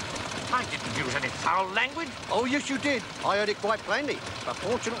now. I didn't use any foul language. Oh, yes, you did. I heard it quite plainly. But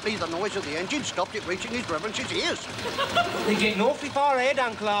fortunately, the noise of the engine stopped it reaching his reverence's ears. You're getting awfully far ahead,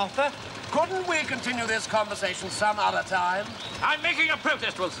 Uncle Arthur. Couldn't we continue this conversation some other time? I'm making a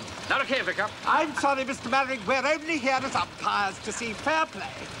protest, Wilson. Now, look here, Vicar. I'm sorry, Mr. Mannering. We're only here as umpires to see fair play.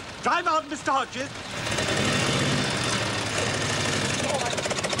 Drive on, Mr. Hodges.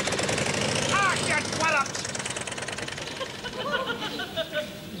 Ah, you wallops!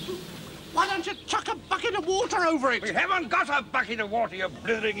 Why don't you chuck a bucket of water over it? We haven't got a bucket of water, you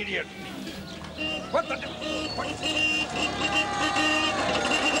blithering idiot. What the...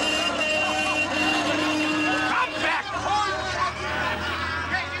 Come back!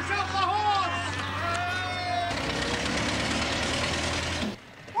 Get yourself the horse!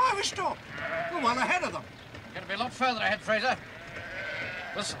 Why have we stopped? We're one ahead of them. Going to be a lot further ahead, Fraser.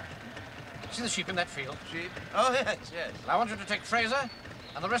 Listen, see the sheep in that field? Sheep? Oh, yes, yes. I want you to take Fraser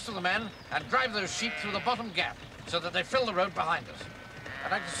and the rest of the men and drive those sheep through the bottom gap so that they fill the road behind us.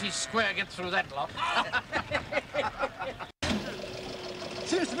 I'd like to see Square get through that lot.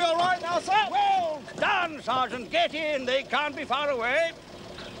 Seems to be all right now, sir. Well done, Sergeant. Get in. They can't be far away.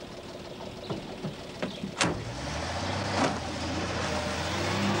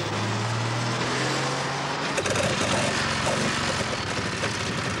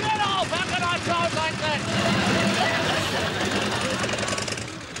 Get off! How can I drive like that?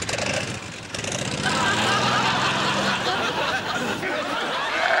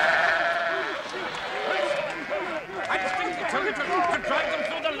 To drive them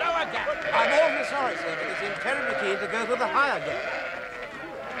through the lower gap. I'm awfully sorry, sir, but they seem terribly keen to go through the higher gap.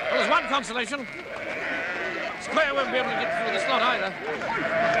 Well, there's one consolation. Square won't be able to get through this lot either.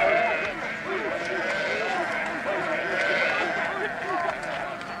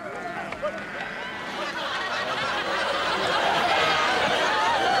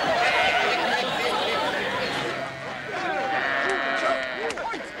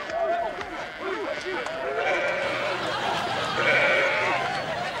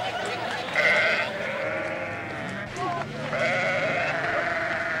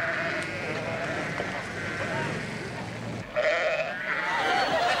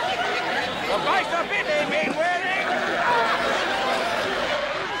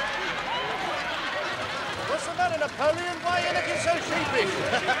 What's the matter, Napoleon? Why are you looking so sheepish?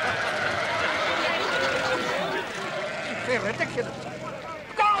 They're ridiculous.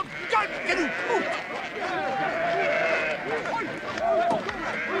 Go! Get in!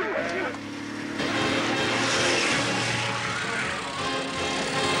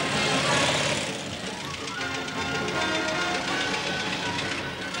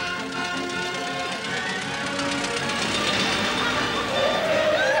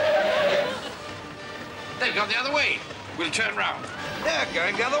 They've gone the other way. We'll turn round. They're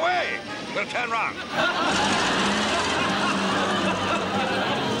going the other way. We'll turn round.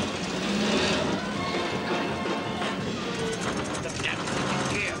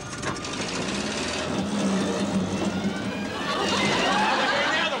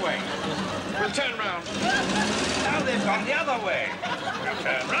 gone the other way. You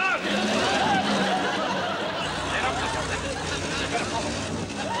turn round. Then up this one.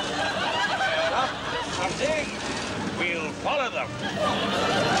 Up, something. We'll follow them.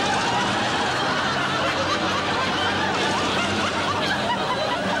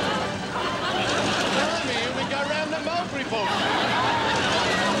 Blimey, we go round the mulberry bush.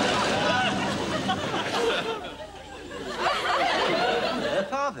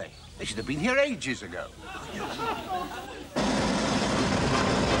 Where are they? They should have been here ages ago.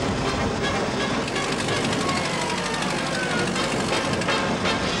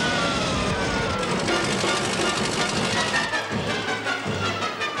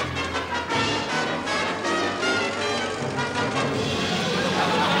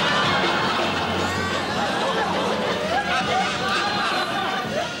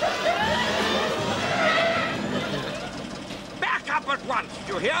 Back up at once,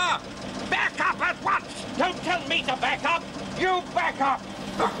 you hear? Back up at once! Don't tell me to back up! You back up!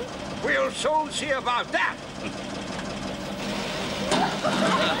 We'll soon see about that!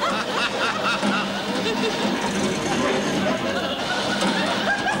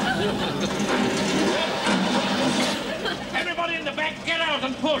 Everybody in the back, get out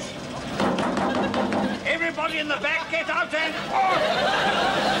and push! Everybody in the back, get out and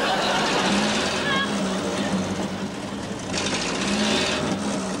push!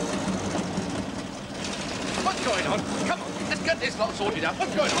 What's going on? Come on, let's get this lot sorted out.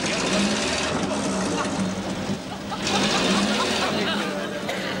 What's going on here?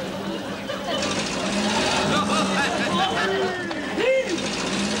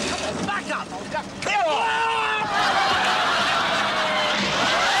 Come on, back up! Clear off!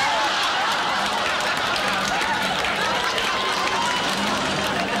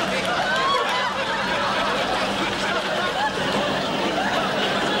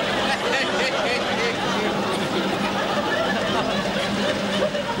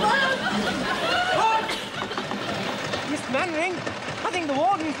 Miss Mannering, I think the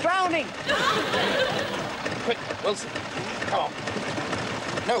warden's drowning. Quick, Wilson, come on.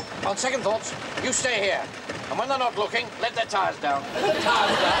 No, on second thoughts, you stay here. And when they're not looking, let their tires down. Let their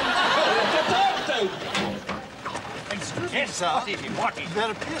tires down? Let their tires down! Excuse Yes, sir. What is it? What is it?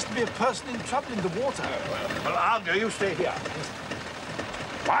 There appears to be a person in trouble in the water. Well, Alger, you stay here.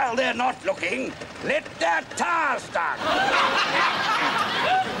 While they're not looking, let their tires down.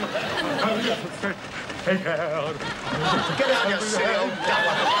 Get out, you silly old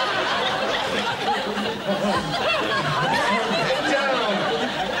devil. Get down.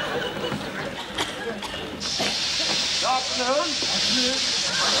 Good afternoon.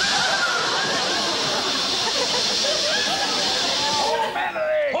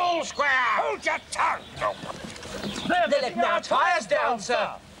 Pull square. Hold your tongue. They're letting our tires down, sir.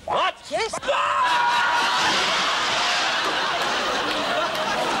 What? Yes.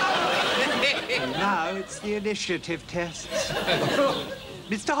 Now it's the initiative tests.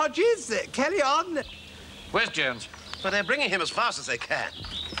 Mr. Hodges, carry on. Where's Jones? But they're bringing him as fast as they can.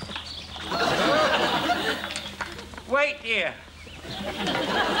 Wait here.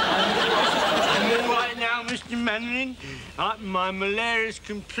 Right now, Mr. Mannering, my malaria is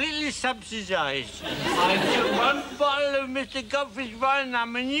completely subsidized. I took one bottle of Mr. Godfrey's wine and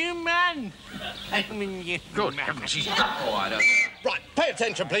I'm a new man. I'm a new Good man. heavens, he's quiet. Right, pay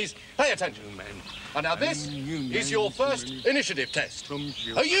attention, please. Pay attention. And now this is your first initiative test.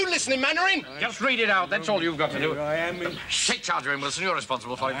 Are you listening, Mannering? Just read it out. That's all you've got to do. I am in... Take charge of him, Wilson. You're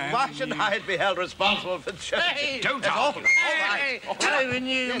responsible for it. Why should I be held responsible for church? Don't All argue. right. I'm a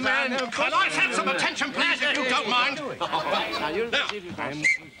new man. Can I have some attention, please, if you don't mind? Now,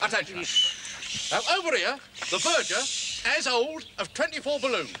 attention. Now, over here, the verger, as old, of 24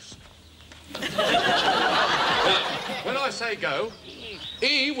 balloons. When I say go,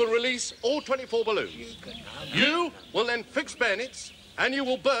 he will release all 24 balloons. You will then fix bayonets, and you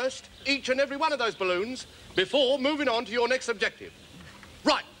will burst each and every one of those balloons before moving on to your next objective.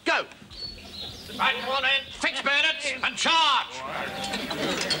 Right, go. Right, come on in. Fix bayonets and charge.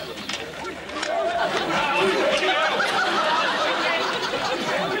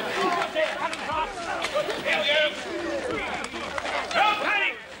 Here we go. Don't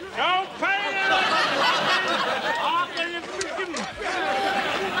panic! Don't panic!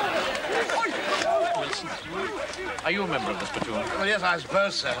 Wilson, are you a member of this platoon? Well, yes, I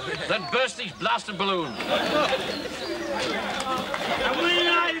suppose so. Then burst these blasted balloons. And when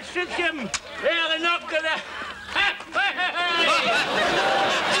I shoot him, they're not gonna...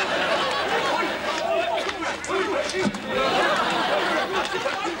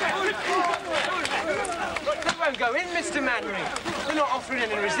 That won't go in, Mr. Mannering. We're not offering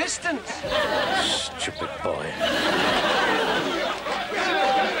any resistance. Stupid boy.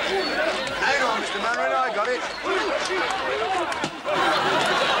 Hang on, Mr. Mannering, I got it.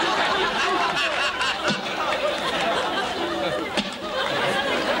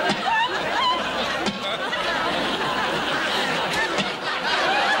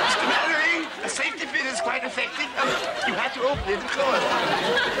 Mr. Mannering, the safety pin is quite effective. You have to open it, of course.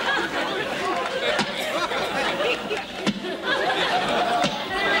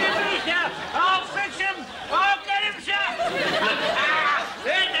 I'll fix him! I'll get him, sir!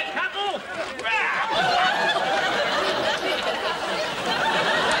 There's a couple!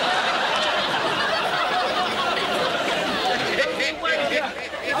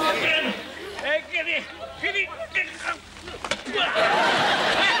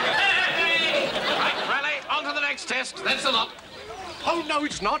 Right, Raleigh, on to the next test. That's the lot. Oh, no,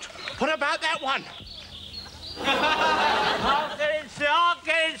 it's not. What about that one? I'll get it, sir. I'll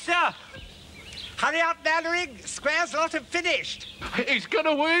get it, sir. Hurry up, Mannering. Square's lot have finished. He's going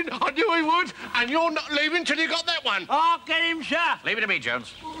to win. I knew he would. And you're not leaving till you got that one. I'll get him, sir. Leave it to me,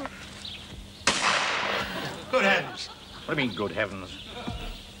 Jones. Good heavens. What do you mean, good heavens?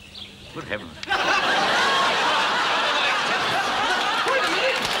 Good heavens. Wait a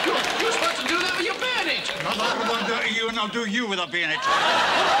minute. You're supposed to do that with your bayonet. Not like I won't do it to you, and I'll do you with a bayonet.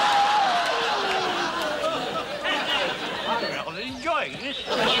 I'm enjoying this.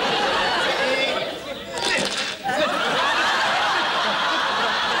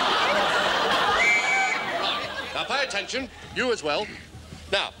 Now, pay attention. You as well.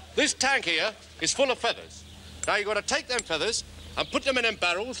 Now, this tank here is full of feathers. Now, you've got to take them feathers and put them in them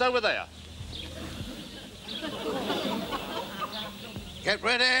barrels over there. Get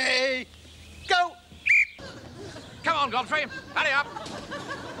ready. Go. Come on, Godfrey. Hurry up.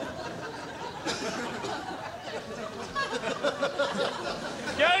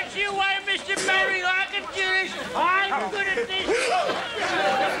 Don't you worry, Mr. Mannering, I can do this. I'm good at this.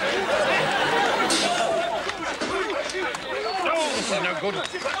 Oh, this is no good.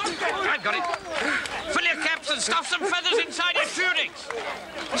 I've got it. Fill your caps and stuff some feathers inside your tunics.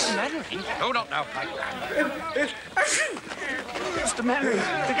 Mr. Mannering? Oh, not now, Pike. Mr. Mannering,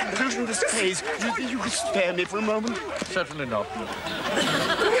 the conclusion of this phase. Do you think you could spare me for a moment? Certainly not.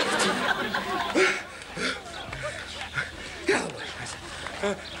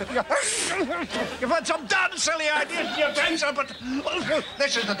 You've had some damn silly ideas in your time, sir, but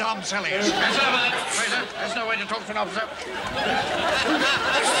this is the damn silliest. That's enough of that, Fraser. There's no way to talk to an officer.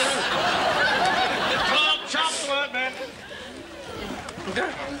 Come on, chop the word, man.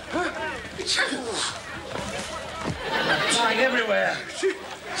 Flying everywhere.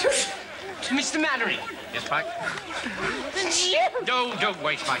 Mr. Mannering. Yes, Pike? Don't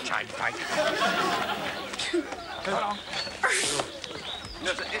waste my time, Pike.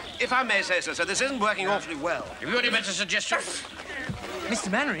 No, sir, if I may say so, sir, this isn't working awfully well. Have you any better suggestions?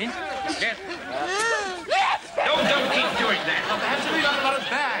 Mr. Mannering? Yes. Don't keep doing that. Well, perhaps we've got a lot of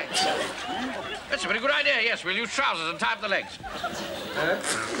bags. That's a very good idea, yes. We'll use trousers and tie up the legs.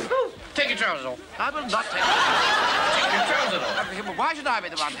 Take your trousers off. I will not take Take your trousers off. Well, why should I be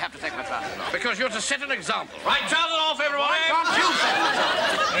the one to have to take my trousers off? Because you're to set an example. Right, trousers off, everybody. Why can't you set an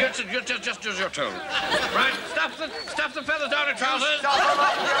example? Just as you're told. Right, stuff the feathers down your trousers.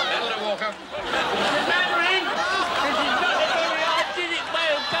 That'll do, Walker. Mr. Mannering, this is not a very artistic way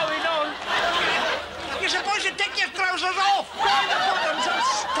of going on. You're supposed to take your trousers off. By the bottoms and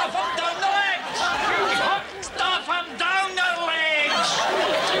stuff them down the legs. Stuff them down the legs.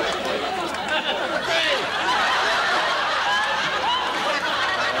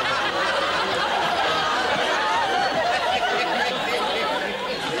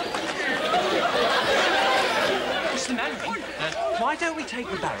 Mr. Mannering, why don't we take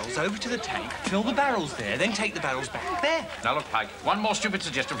the barrels over to the tank, fill the barrels there, then take the barrels back there? Now, look, Pike, one more stupid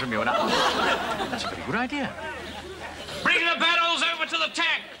suggestion from you, and that's a very good idea. Bring the barrels over to the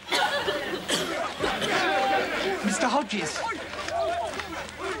tank! Mr. Hodges.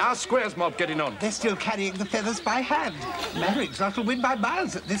 How's Square's mob getting on? They're still carrying the feathers by hand. Mannering's lot will win by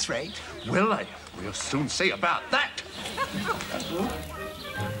miles at this rate. Will they? We'll soon see about that.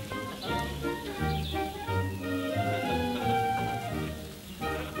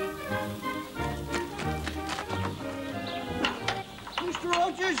 Mr.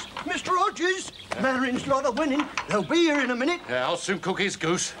 Hodges! Mr. Hodges! Mannering's lot are winning. They'll be here in a minute. Yeah, I'll soon cook his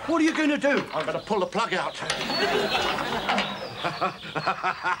goose. What are you going to do? I'm going to pull the plug out.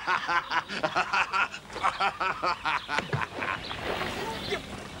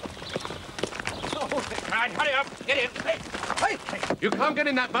 Right, hurry up. Get in. Hey, you can't get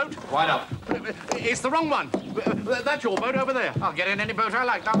in that boat. Why not? It's the wrong one. That's your boat over there. I'll get in any boat I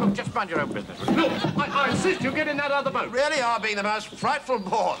like. Now, look, just mind your own business. Look, I insist you get in that other boat. Really are being the most frightful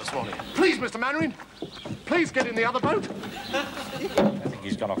bore this morning. Please, Mr. Mannering, please get in the other boat. I think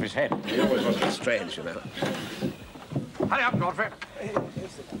he's gone off his head. He always was a bit strange, you know. Hurry up, Godfrey.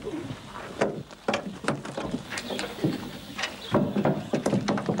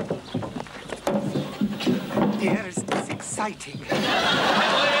 Dear, it's exciting.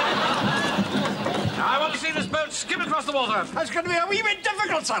 I want to see this boat skim across the water. That's going to be a wee bit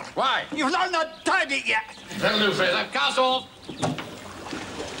difficult, sir. Why? You've not tied it yet. That'll do, Fraser. Cast off.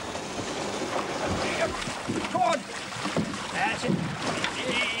 Come on. That's it.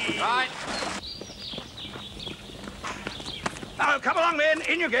 Right. Now, come along, then.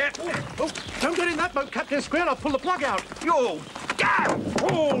 In you get. Oh, don't get in that boat, Captain Square. I'll pull the plug out. You damn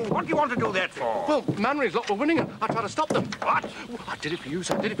fool! What do you want to do that for? Well, Mannering's lot were winning it. I tried to stop them. What? I did it for you,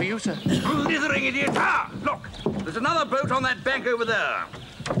 sir. I did it for you, sir. Slithering idiot. Ah, look. There's another boat on that bank over there.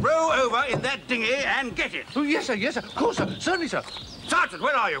 Row over in that dinghy and get it. Oh, yes, sir. Yes, sir. Of course, sir. Certainly, sir. Sergeant,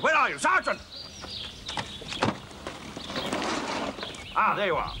 where are you? Where are you? Sergeant! Ah, there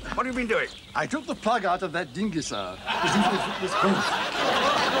you are. What have you been doing? I took the plug out of that dinghy, sir.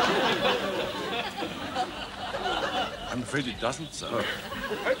 I'm afraid it doesn't, sir.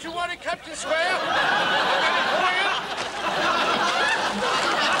 Don't you worry, Captain Square. I'll get it for you.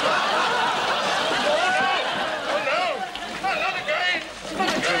 Oh, no. Not again.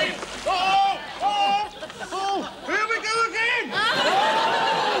 Not again. Oh, here we go again.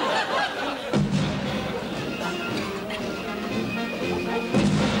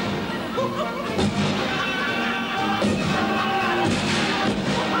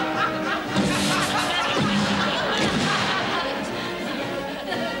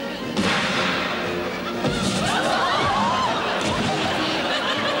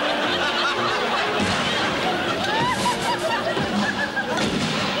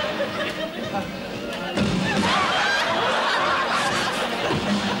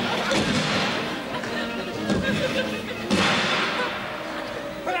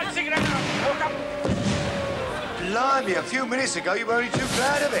 Blimey, a few minutes ago you were only too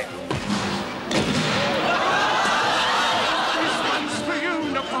glad of it. This one's for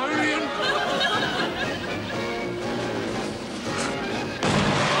you, Napoleon.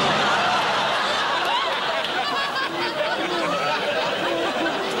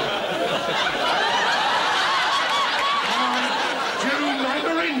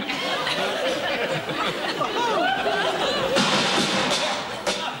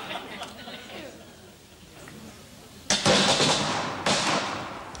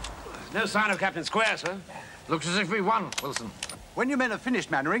 No sign of Captain Square, sir. Looks as if we won, Wilson. When your men have finished,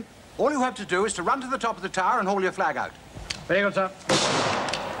 Mannering, all you have to do is to run to the top of the tower and haul your flag out. Very good, sir.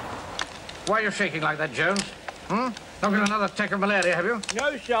 Why are you shaking like that, Jones? Not got another attack of malaria, have you?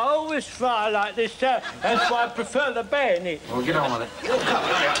 No, sir, I always fly like this, sir. That's why I prefer the bayonet. Well, get on with it.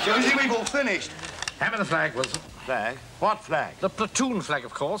 Jonesy, we've all finished. Hammer the flag, Wilson. Flag? What flag? The platoon flag,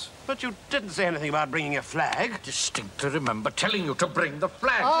 of course. But you didn't say anything about bringing a flag. Distinctly remember telling you to bring the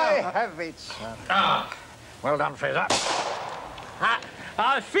flag. I have it, sir. Ah, well done, Fraser.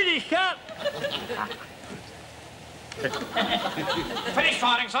 I finished up. Finished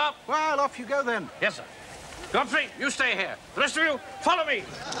firing, sir? Well, off you go then. Yes, sir. Godfrey, you stay here. The rest of you, follow me.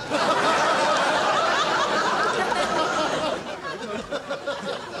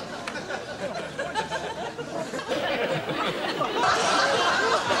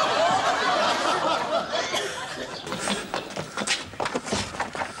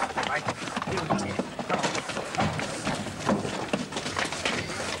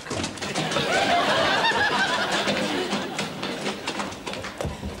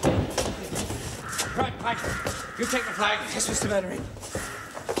 Right, Pike. You take the flag. Yes, Mr. Mannering.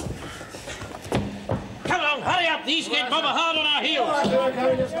 Come along, hurry up. These get Bobber hard on our heels.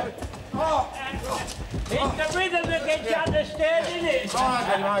 It's the rhythm that gets you understand, isn't it? All right,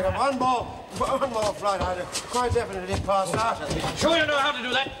 then, Michael. One more flight. I quite definitely passed out. Sure you know how to do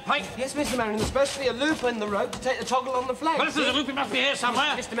that, Pike? Yes, Mr. Mannering, there's supposed to be a loop in the rope to take the toggle on the flag. Well, if there's a loop, it must be here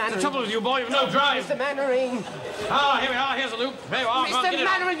somewhere. Mr. Mannering. The trouble with you, boy, you've no drive. Mr. Mannering. Ah, here we are. Here's a loop. There you are. Come on, Mr. get it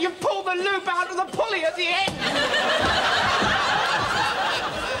Mannering, you pulled the loop out of the pulley at the end.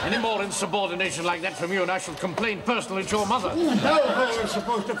 Any more insubordination like that from you, and I shall complain personally to your mother. No, we're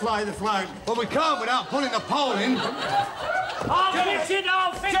supposed to fly the flag. But we can't without pulling the pole in. I'll fix it,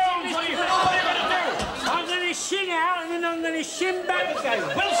 Jones, what are you going to do? I'm going to shin out and then I'm going to shin back again.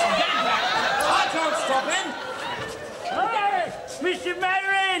 Wilson, get him back. I can't stop him. Hey, Mr.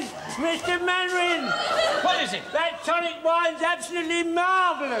 Mannering! Mr. Mannering! What is it? That tonic wine's absolutely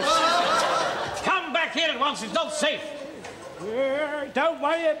marvellous. Come Come back here at once. It's not safe. Don't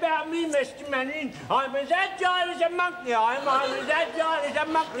worry about me, Mr. Manning. I'm as agile as a monkey. I'm as agile as a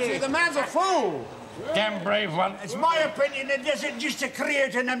monkey. See, the man's a fool. Damn brave one. It's my opinion that does it just to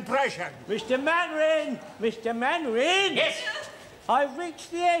create an impression. Mr. Manring! Mr. Manring! Yes? I've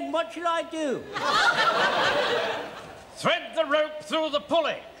reached the end. What shall I do? Thread the rope through the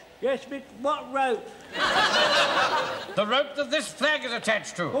pulley. Yes, but what rope? The rope that this flag is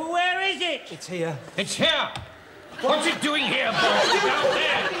attached to. Well, where is it? It's here. It's here. What's it doing here, boy? Down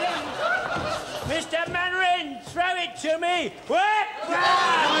there. Mr. Manring, throw it to me. What?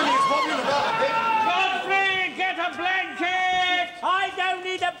 Godfrey, get a blanket. I don't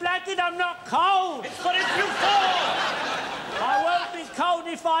need a blanket. I'm not cold. It's for if you fall. I won't be cold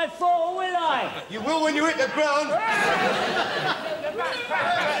if I fall, will I? You will when you hit the ground.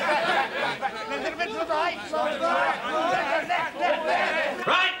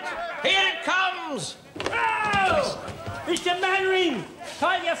 Right, here it comes. Oh! Mr. Manring,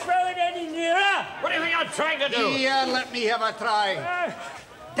 can't you throw it any nearer? What do you think I'm trying to do? Here, let me have a try.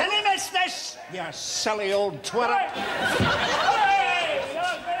 Did he miss this? You silly old twitter.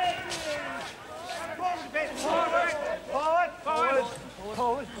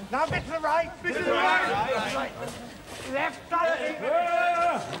 Forward. Now, bit to the right. Bit to the right. Left, right.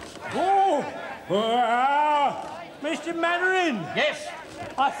 Mr. Manning. Yes?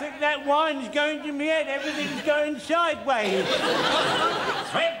 I think that wine's going to my head. Everything's going sideways.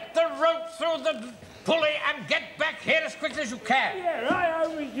 Thread the rope through the pulley and get back here as quickly as you can. Yeah, right,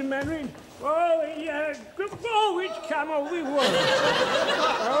 Mr. Manning. Oh, yeah. Oh, it's come over.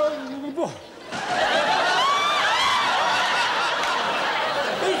 Oh,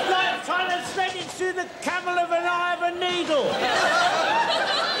 it's like trying to thread it through the camel of an eye of a needle.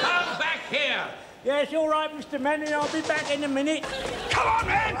 Come back here. Yes, all right, Mr. Manning. I'll be back in a minute. Come on,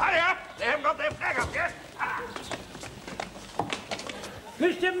 men, hurry up. They haven't got their flag up yet.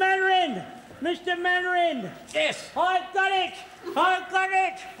 Mr. Manning! Mr. Manning! Yes? I've got it! I've got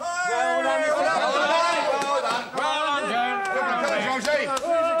it! Well done. Jose.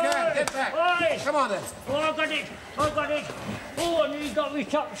 Get back. Come on, then. Oh, I got it! I got it! Oh, and you got me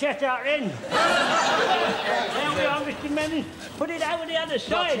top set out then. There we are, Mr. Manning. Put it over the other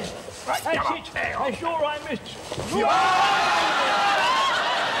side. Right, That's come it. on. That's all right, mister.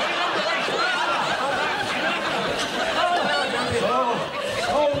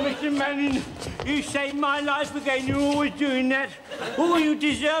 Oh, Mr. Manning, you saved my life again. You're always doing that. Oh, you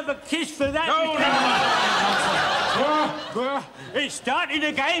deserve a kiss for that. No. It's starting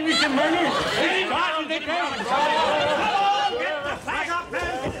again, Mr. Manning. It's starting again. Come on, get the flag up,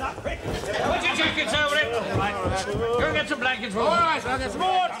 man. Get it up quick. Put your jackets over it. Go and get some blankets for me. All right, I'll get some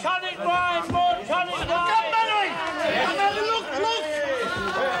More tonic wine, more tonic wine. Come, Manning. Look.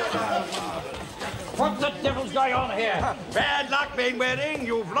 What the devil's going on here? Bad luck, Mainwaring.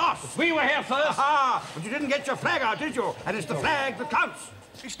 You've lost. We were here first. Aha, but you didn't get your flag out, did you? And it's the flag that counts.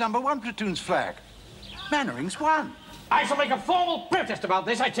 It's number 1 platoon's flag. Mannering's won. I shall make a formal protest about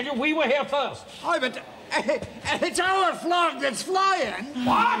this. I tell you, we were here first. Oh, but it's our flag that's flying.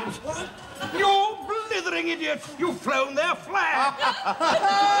 What? You blithering idiot! You've flown their flag!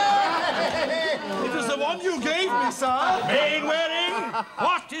 It was the one you gave me, sir. Mainwaring,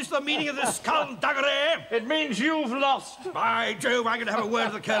 what is the meaning of this skullduggery? It means you've lost. By Jove, I'm going to have a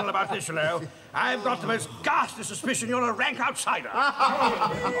word with the Colonel about this, you know. I've got the most ghastly suspicion you're a rank outsider.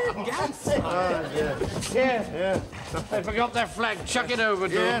 Yeah. They forgot their flag. Chuck it over,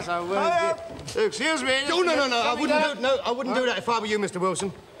 Doom. Yes, I will. Excuse me. No. I wouldn't do that if I were you, Mr.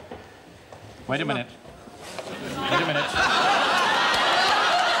 Wilson. Wait a minute.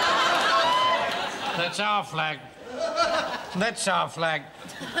 That's our flag. That's our flag.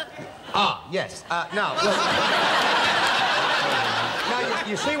 Ah, yes. Now, look. Now,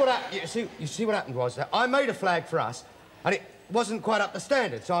 you see what happened was that I made a flag for us, and it wasn't quite up to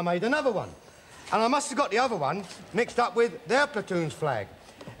standard, so I made another one. And I must have got the other one mixed up with their platoon's flag.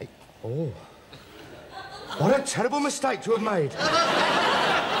 Oh. What a terrible mistake to have made.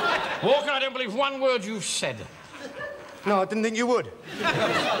 Walker, I don't believe one word you've said. No, I didn't think you would.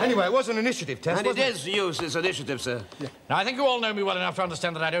 Anyway, it was an initiative test, And it is use this initiative, sir. Yeah. Now, I think you all know me well enough to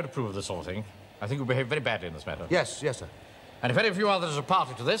understand that I don't approve of this sort of thing. I think you behave very badly in this matter. Yes, sir. And if any of you others are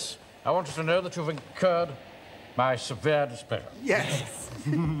party to this, I want you to know that you've incurred my severe displeasure. Yes.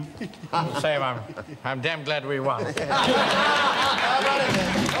 Same, I'm damn glad we won. All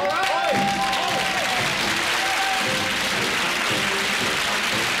right.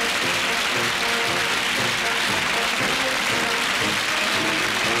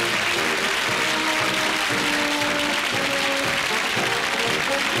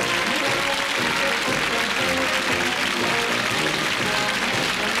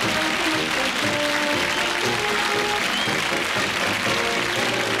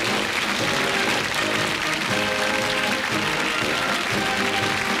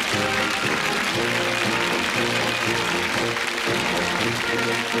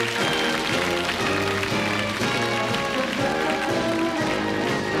 Christmas.